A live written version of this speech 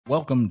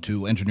Welcome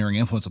to Engineering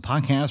Influence, a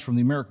podcast from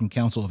the American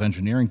Council of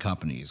Engineering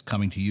Companies,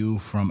 coming to you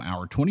from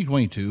our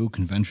 2022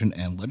 Convention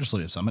and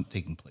Legislative Summit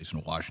taking place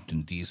in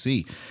Washington,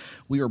 D.C.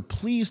 We are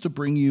pleased to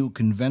bring you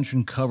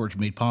convention coverage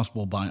made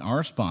possible by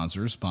our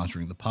sponsors,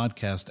 sponsoring the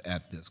podcast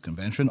at this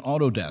convention,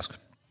 Autodesk.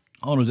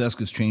 Autodesk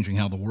is changing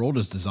how the world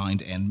is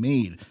designed and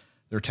made.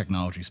 Their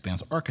technology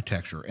spans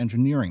architecture,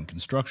 engineering,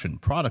 construction,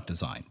 product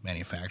design,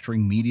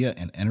 manufacturing, media,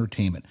 and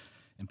entertainment,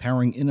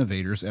 empowering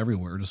innovators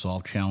everywhere to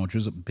solve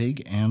challenges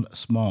big and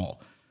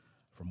small.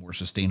 From more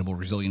sustainable,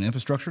 resilient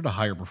infrastructure to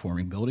higher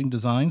performing building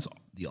designs,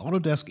 the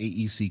Autodesk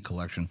AEC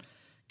collection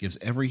gives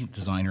every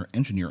designer,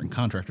 engineer, and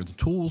contractor the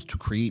tools to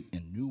create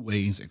in new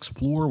ways,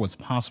 explore what's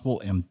possible,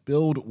 and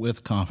build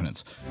with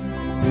confidence.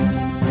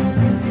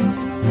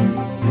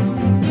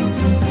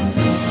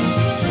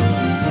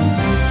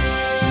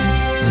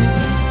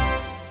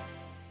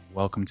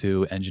 Welcome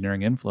to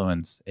Engineering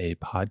Influence, a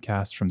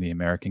podcast from the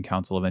American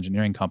Council of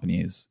Engineering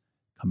Companies,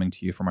 coming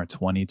to you from our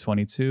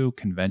 2022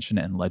 Convention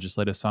and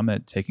Legislative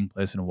Summit taking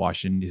place in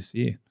Washington,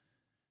 D.C.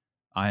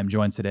 I am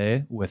joined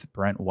today with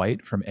Brent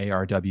White from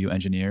ARW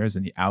Engineers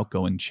and the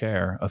outgoing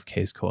chair of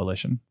CASE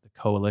Coalition, the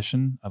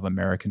Coalition of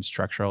American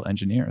Structural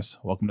Engineers.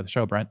 Welcome to the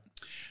show, Brent.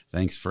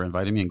 Thanks for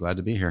inviting me and glad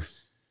to be here.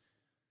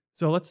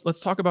 So let's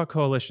talk about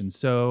coalitions.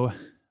 So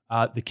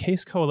the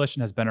CASE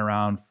Coalition has been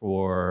around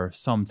for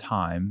some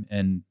time,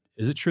 and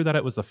is it true that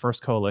it was the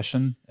first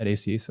coalition at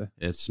ACEC?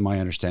 It's my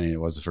understanding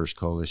it was the first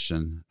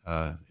coalition.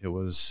 It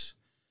was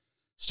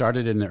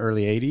started in the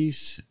early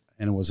 80s,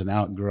 and it was an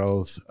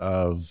outgrowth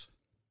of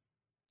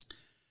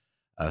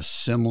a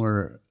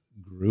similar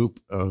group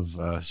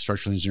of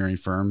structural engineering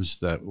firms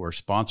that were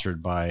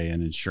sponsored by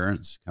an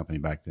insurance company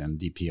back then,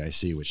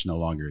 DPIC, which no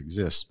longer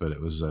exists, but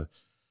it was a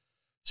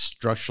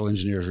Structural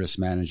Engineers Risk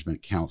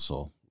Management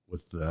Council,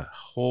 with the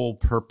whole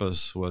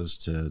purpose was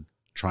to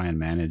try and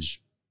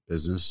manage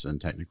business and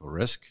technical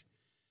risk.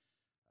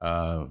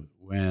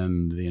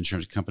 When the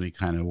insurance company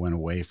kind of went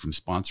away from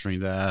sponsoring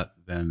that,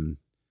 then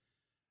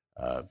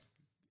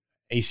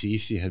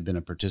ACEC had been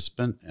a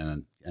participant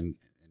and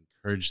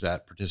encouraged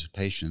that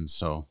participation.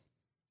 So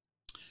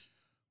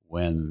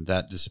when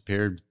that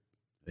disappeared,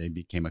 they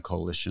became a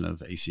coalition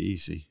of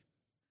ACEC.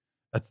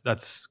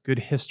 That's good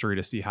history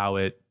to see how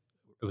it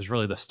was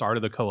really the start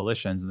of the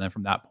coalitions, and then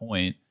from that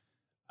point,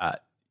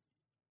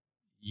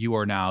 you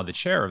are now the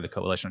chair of the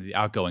coalition, or the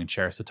outgoing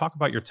chair. So talk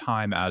about your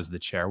time as the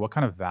chair. What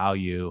kind of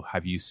value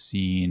have you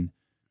seen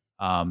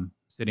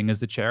sitting as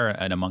the chair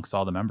and amongst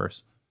all the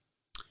members?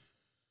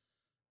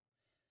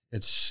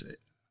 It's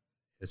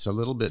a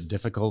little bit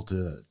difficult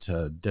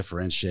to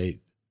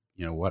differentiate,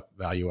 what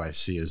value I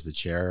see as the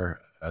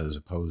chair as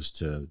opposed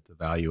to the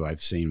value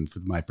I've seen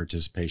with my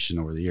participation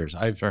over the years.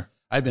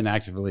 I've been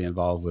actively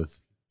involved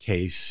with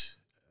CASE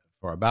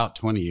for about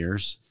 20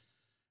 years.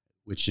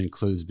 Which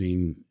includes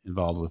being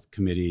involved with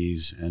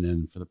committees. And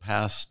then for the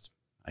past,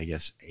 I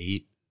guess,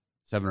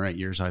 7 or 8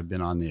 years, I've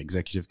been on the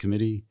executive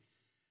committee.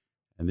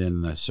 And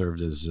then I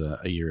served as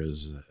a year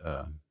as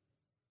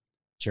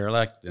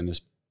chair-elect, and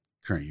this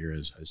current year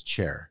as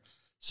chair.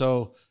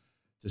 So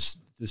to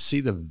see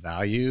the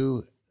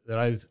value that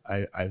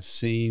I've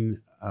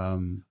seen.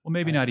 Well,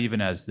 maybe not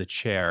even as the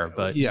chair,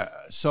 but. Yeah.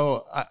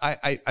 So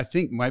I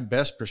think my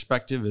best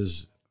perspective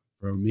is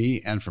for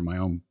me and for my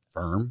own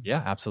firm.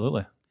 Yeah,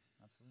 absolutely.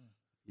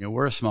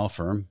 We're a small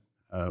firm.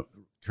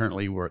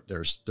 Currently,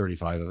 there's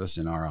 35 of us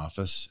in our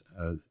office.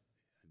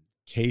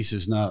 CASE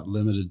is not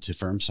limited to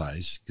firm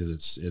size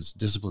because it's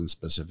discipline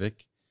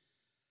specific.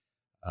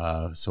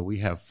 So we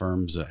have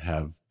firms that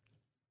have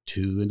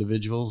 2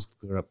 individuals,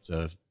 clear up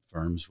to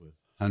firms with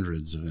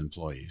hundreds of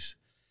employees,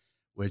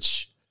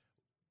 which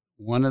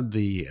one of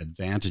the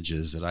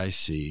advantages that I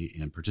see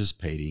in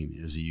participating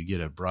is that you get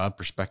a broad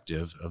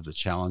perspective of the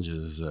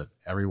challenges that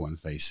everyone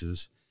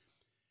faces.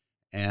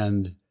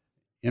 And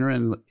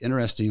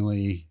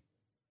interestingly,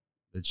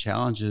 the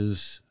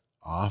challenges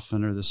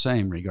often are the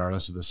same,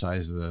 regardless of the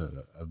size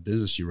of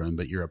business you run,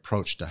 but your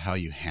approach to how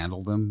you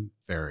handle them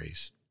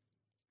varies.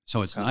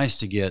 So it's nice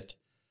to get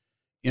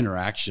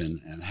interaction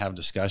and have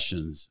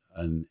discussions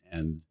and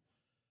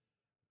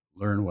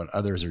learn what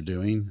others are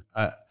doing.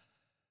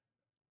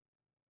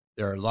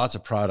 There are lots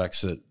of products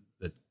that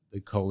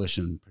the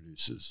coalition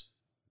produces.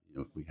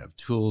 We have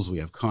tools, we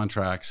have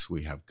contracts,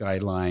 we have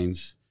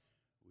guidelines,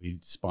 we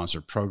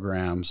sponsor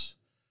programs.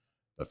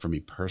 But for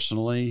me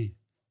personally,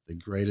 the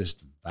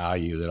greatest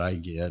value that I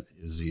get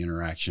is the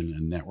interaction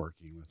and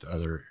networking with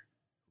other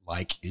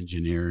like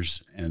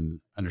engineers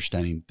and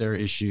understanding their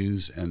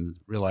issues and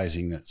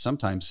realizing that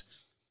sometimes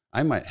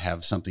I might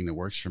have something that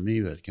works for me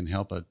that can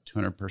help a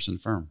 200-person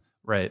firm.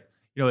 Right.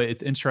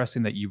 It's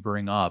interesting that you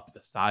bring up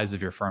the size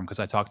of your firm, because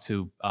I talked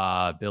to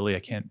Billy, I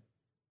can't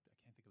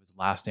think of his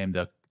last name,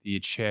 the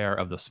chair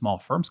of the Small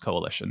Firms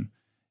Coalition.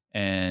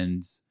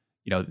 And,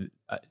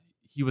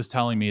 he was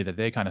telling me that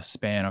they kind of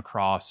span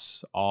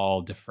across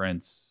all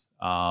different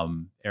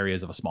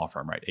areas of a small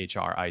firm, right?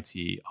 HR,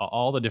 IT,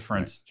 all the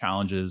different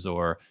challenges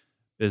or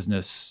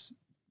business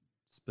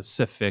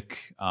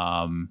specific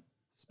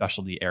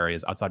specialty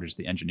areas outside of just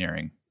the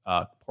engineering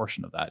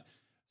portion of that.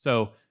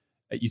 So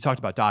you talked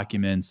about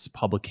documents,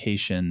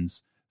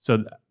 publications.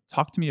 So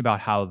talk to me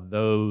about how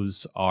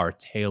those are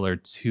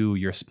tailored to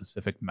your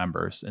specific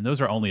members. And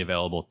those are only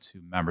available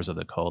to members of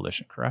the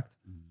coalition, correct?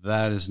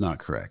 That is not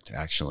correct,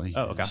 actually.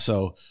 Oh, okay.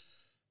 So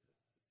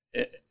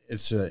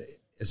it's a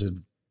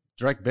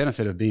direct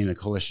benefit of being a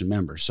coalition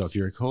member. So if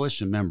you're a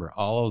coalition member,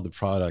 all of the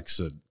products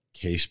that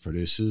CASE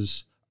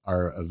produces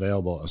are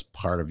available as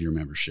part of your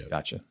membership.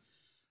 Gotcha.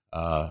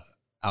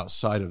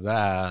 Outside of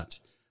that,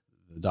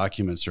 the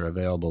documents are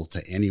available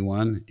to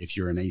anyone. If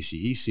you're an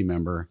ACEC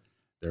member,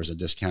 there's a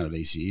discounted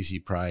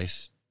ACEC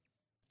price,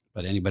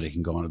 but anybody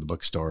can go into the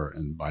bookstore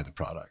and buy the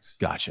products.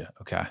 Gotcha.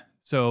 Okay.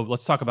 So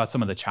let's talk about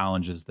some of the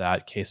challenges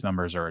that CASE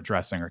members are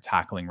addressing or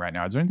tackling right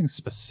now. Is there anything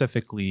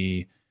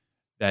specifically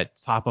that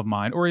top of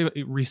mind or even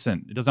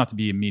recent? It doesn't have to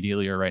be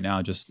immediately or right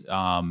now, just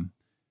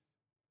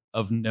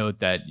of note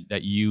that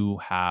you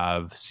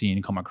have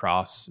seen come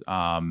across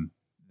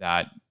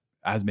that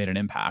has made an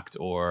impact,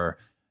 or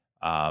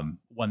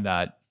one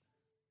that,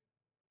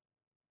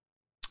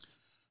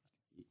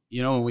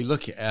 you know, when we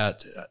look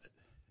at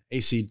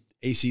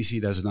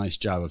ACC does a nice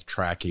job of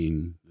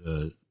tracking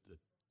the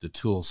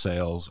tool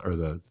sales or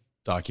the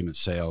document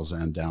sales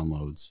and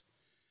downloads.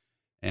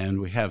 And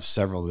we have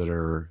several that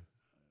are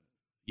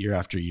year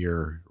after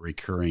year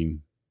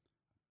recurring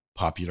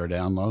popular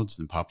downloads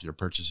and popular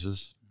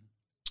purchases.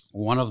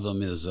 One of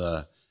them is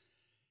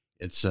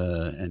it's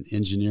an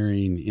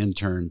engineering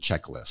intern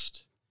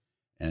checklist.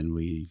 And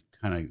we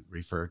kind of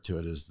refer to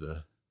it as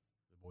the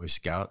Boy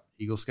Scout,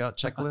 Eagle Scout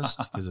checklist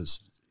because it's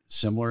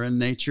similar in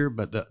nature.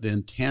 But the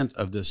intent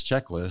of this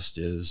checklist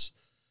is,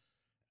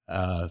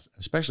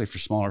 especially for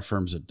smaller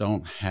firms that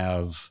don't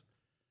have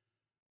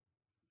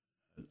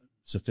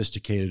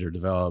sophisticated or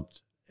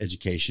developed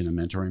education and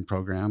mentoring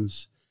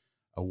programs,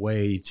 a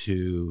way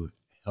to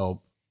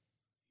help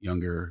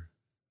younger,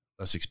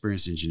 less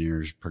experienced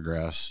engineers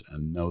progress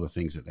and know the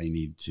things that they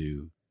need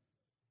to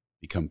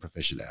become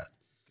proficient at.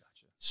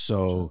 Gotcha.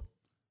 So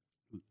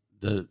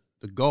the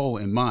goal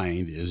in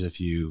mind is,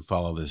 if you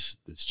follow this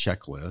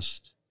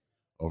checklist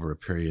over a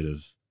period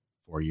of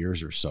 4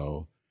 years or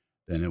so,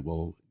 then it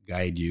will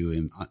guide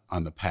you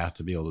on the path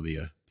to be able to be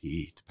a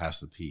PE, to pass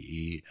the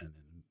PE and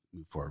then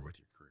move forward with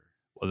your career.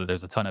 Well,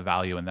 there's a ton of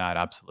value in that.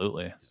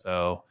 Absolutely.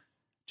 So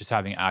just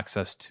having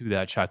access to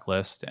that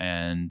checklist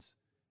and,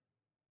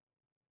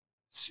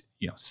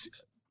 you know,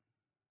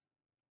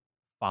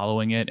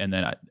 following it. And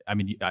then,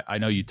 I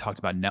know you talked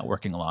about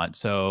networking a lot.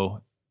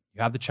 So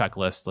you have the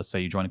checklist. Let's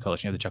say you join a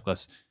coalition, you have the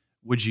checklist.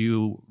 Would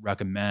you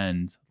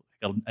recommend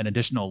an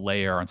additional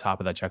layer on top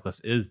of that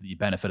checklist is the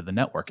benefit of the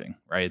networking,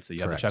 right? So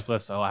you Correct. have the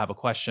checklist. Oh, I have a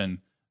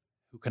question.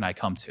 Who can I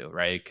come to,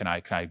 right? Can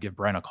I give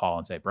Brent a call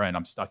and say, Brent,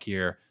 I'm stuck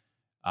here.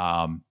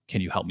 Can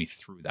you help me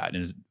through that?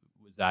 And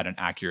was that an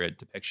accurate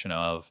depiction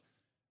of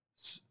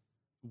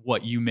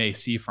what you may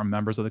see from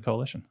members of the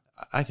coalition?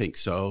 I think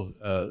so.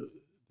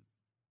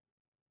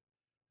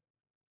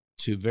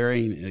 To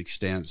varying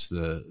extents,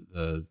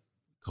 the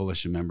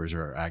coalition members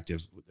are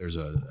active. There's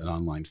an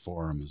online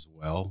forum as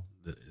well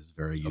that is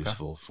very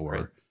useful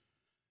for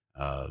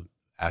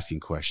asking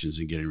questions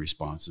and getting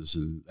responses,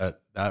 and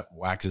that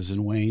waxes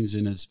and wanes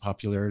in its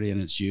popularity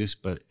and its use,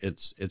 but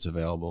it's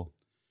available.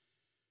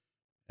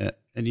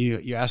 And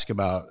you ask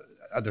about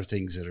other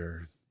things that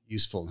are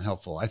useful and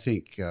helpful. I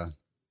think,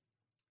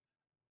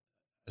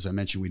 as I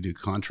mentioned, we do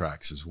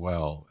contracts as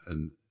well,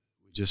 and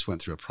we just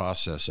went through a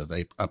process of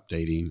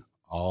updating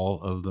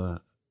all of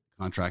the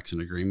contracts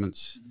and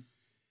agreements. Mm-hmm.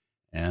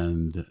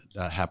 And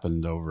that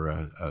happened over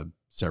a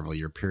several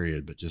year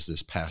period, but just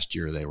this past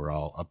year, they were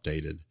all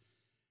updated,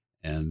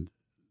 and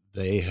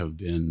they have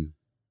been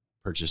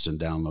purchased and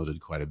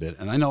downloaded quite a bit.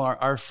 And I know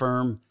our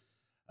firm,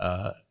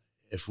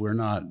 if we're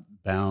not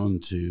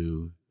bound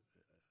to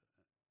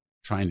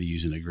trying to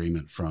use an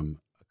agreement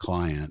from a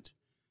client,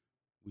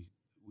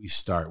 we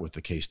start with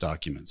the case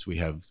documents. We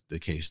have the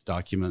case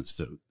documents,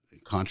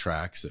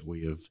 contracts that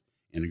we have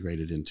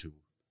integrated into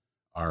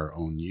our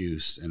own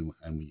use, and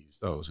we use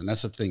those. And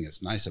that's the thing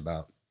that's nice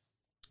about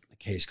the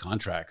case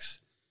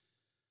contracts.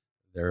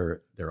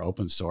 They're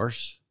open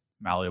source,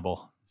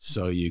 malleable,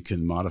 so you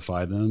can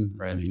modify them.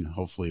 Right. I mean,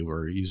 hopefully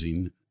we're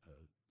using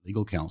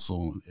legal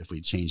counsel if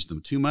we change them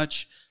too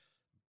much,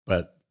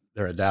 but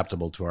they're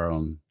adaptable to our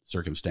own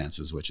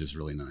circumstances, which is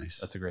really nice.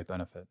 That's a great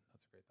benefit.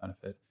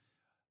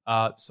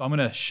 So I'm going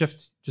to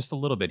shift just a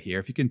little bit here.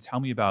 If you can tell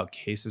me about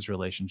CASE's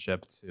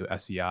relationship to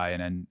SEI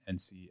and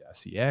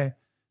NCSEA,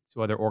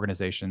 to other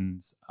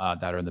organizations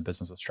that are in the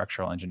business of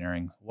structural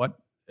engineering.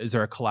 Is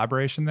there a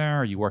collaboration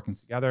there? Are you working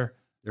together?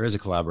 There is a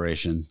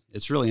collaboration.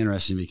 It's really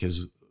interesting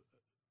because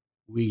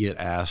we get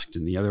asked,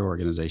 and the other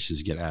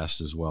organizations get asked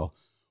as well,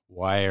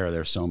 why are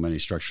there so many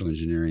structural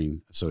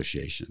engineering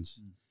associations?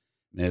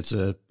 And it's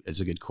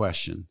a good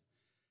question.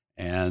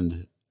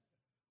 And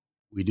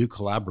we do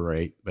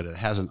collaborate, but it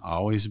hasn't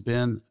always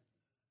been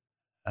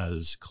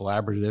as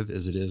collaborative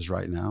as it is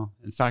right now.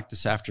 In fact,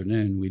 this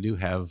afternoon, we do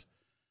have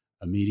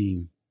a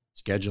meeting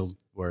scheduled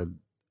where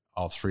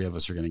all three of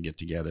us are going to get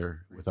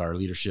together with our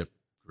leadership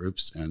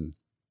groups and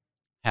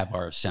have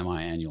our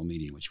semi-annual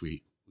meeting, which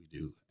we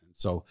do. And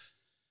so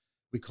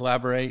we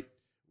collaborate.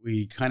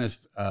 We kind of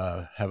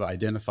have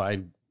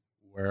identified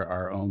where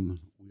our own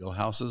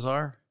wheelhouses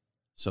are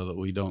so that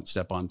we don't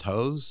step on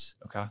toes.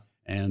 Okay.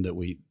 And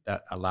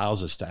that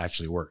allows us to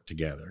actually work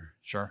together.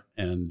 Sure.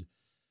 And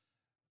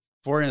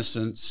for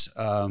instance,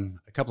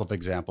 a couple of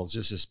examples,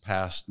 just this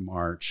past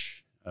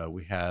March,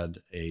 we had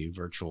a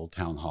virtual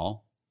town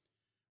hall,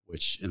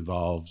 which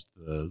involved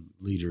the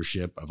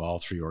leadership of all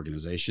three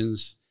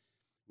organizations.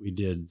 We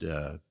did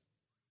an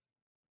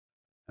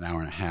hour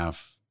and a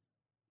half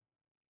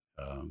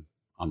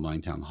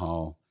online town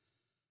hall,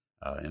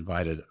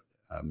 invited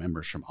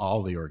members from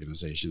all the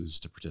organizations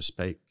to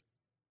participate.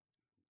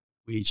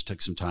 We each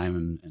took some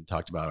time and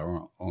talked about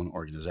our own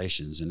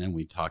organizations, and then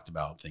we talked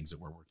about things that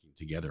we're working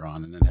together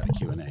on, and then had a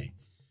Q&A.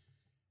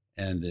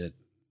 And it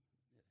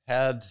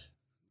had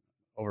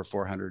over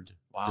 400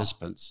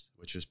 participants,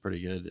 which was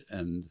pretty good.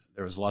 And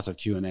there was lots of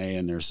Q&A,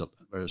 and there's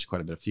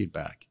quite a bit of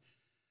feedback.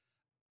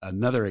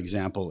 Another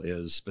example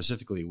is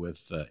specifically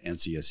with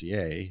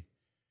NCSEA.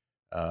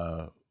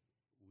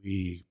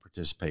 We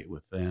participate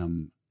with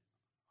them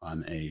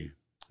on a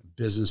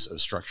business of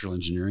structural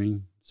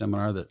engineering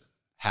seminar that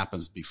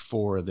happens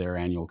before their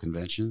annual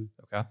convention.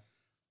 Okay.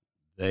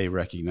 They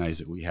recognize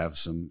that we have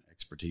some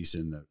expertise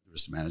in the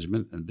risk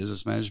management and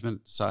business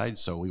management side.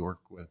 So we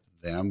work with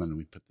them, and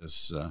we put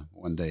this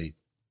one-day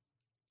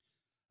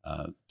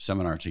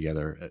seminar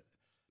together.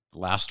 The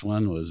last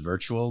one was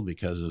virtual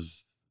because of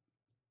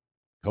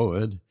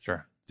COVID.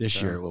 Sure.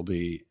 This year it will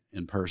be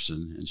in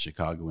person in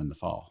Chicago in the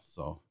fall.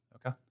 So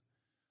okay,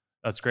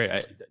 that's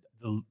great.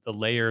 The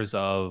layers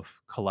of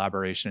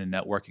collaboration and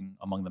networking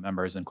among the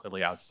members, and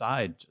clearly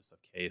outside just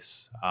a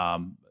case,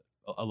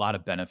 a lot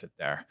of benefit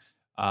there.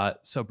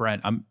 So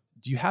Brent,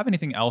 do you have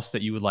anything else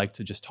that you would like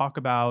to just talk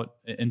about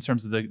in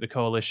terms of the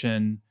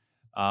Coalition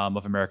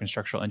of American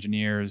Structural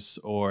Engineers,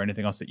 or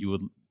anything else that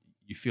you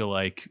feel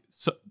like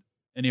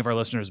any of our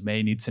listeners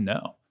may need to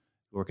know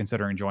who are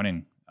considering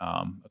joining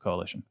a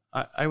coalition?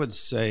 I would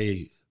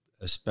say,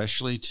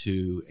 especially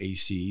to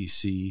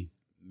ACEC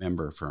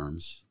member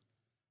firms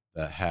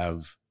that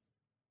have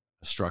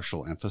a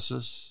structural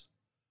emphasis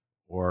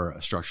or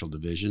a structural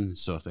division.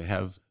 So if they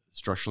have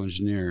structural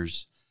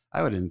engineers,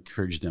 I would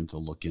encourage them to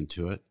look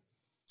into it.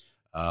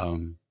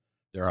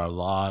 There are a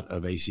lot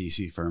of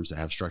ACEC firms that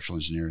have structural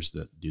engineers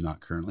that do not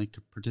currently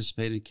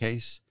participate in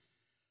CASE.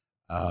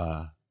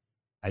 I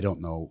don't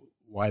know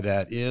why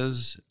that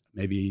is.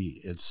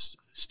 Maybe it's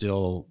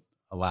still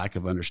a lack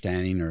of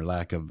understanding or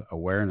lack of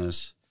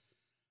awareness,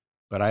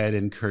 but I'd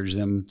encourage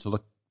them to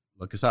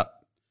look us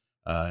up.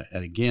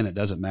 And again, it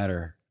doesn't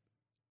matter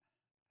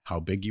how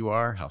big you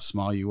are, how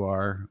small you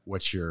are,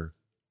 what your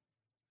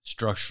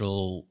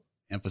structural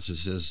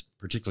emphasis is,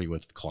 particularly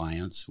with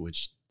clients,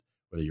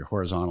 whether you're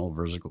horizontal,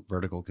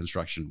 vertical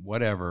construction,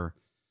 whatever,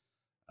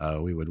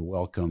 we would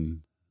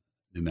welcome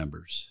new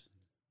members.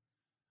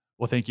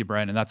 Well, thank you,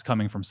 Brent. And that's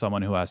coming from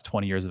someone who has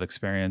 20 years of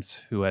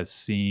experience, who has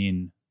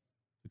seen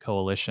the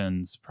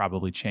coalitions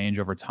probably change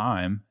over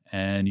time,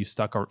 and you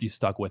stuck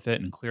with it.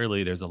 And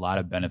clearly there's a lot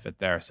of benefit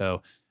there.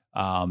 So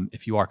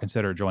if you are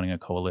considering joining a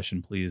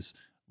coalition, please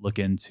look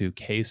into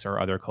CASE or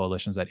other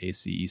coalitions that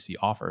ACEC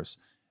offers.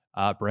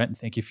 Brent,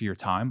 thank you for your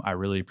time. I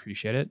really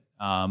appreciate it.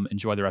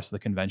 Enjoy the rest of the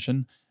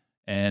convention.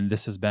 And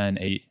this has been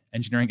a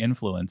Engineering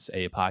Influence,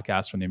 a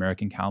podcast from the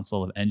American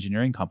Council of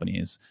Engineering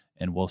Companies,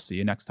 and we'll see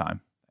you next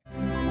time.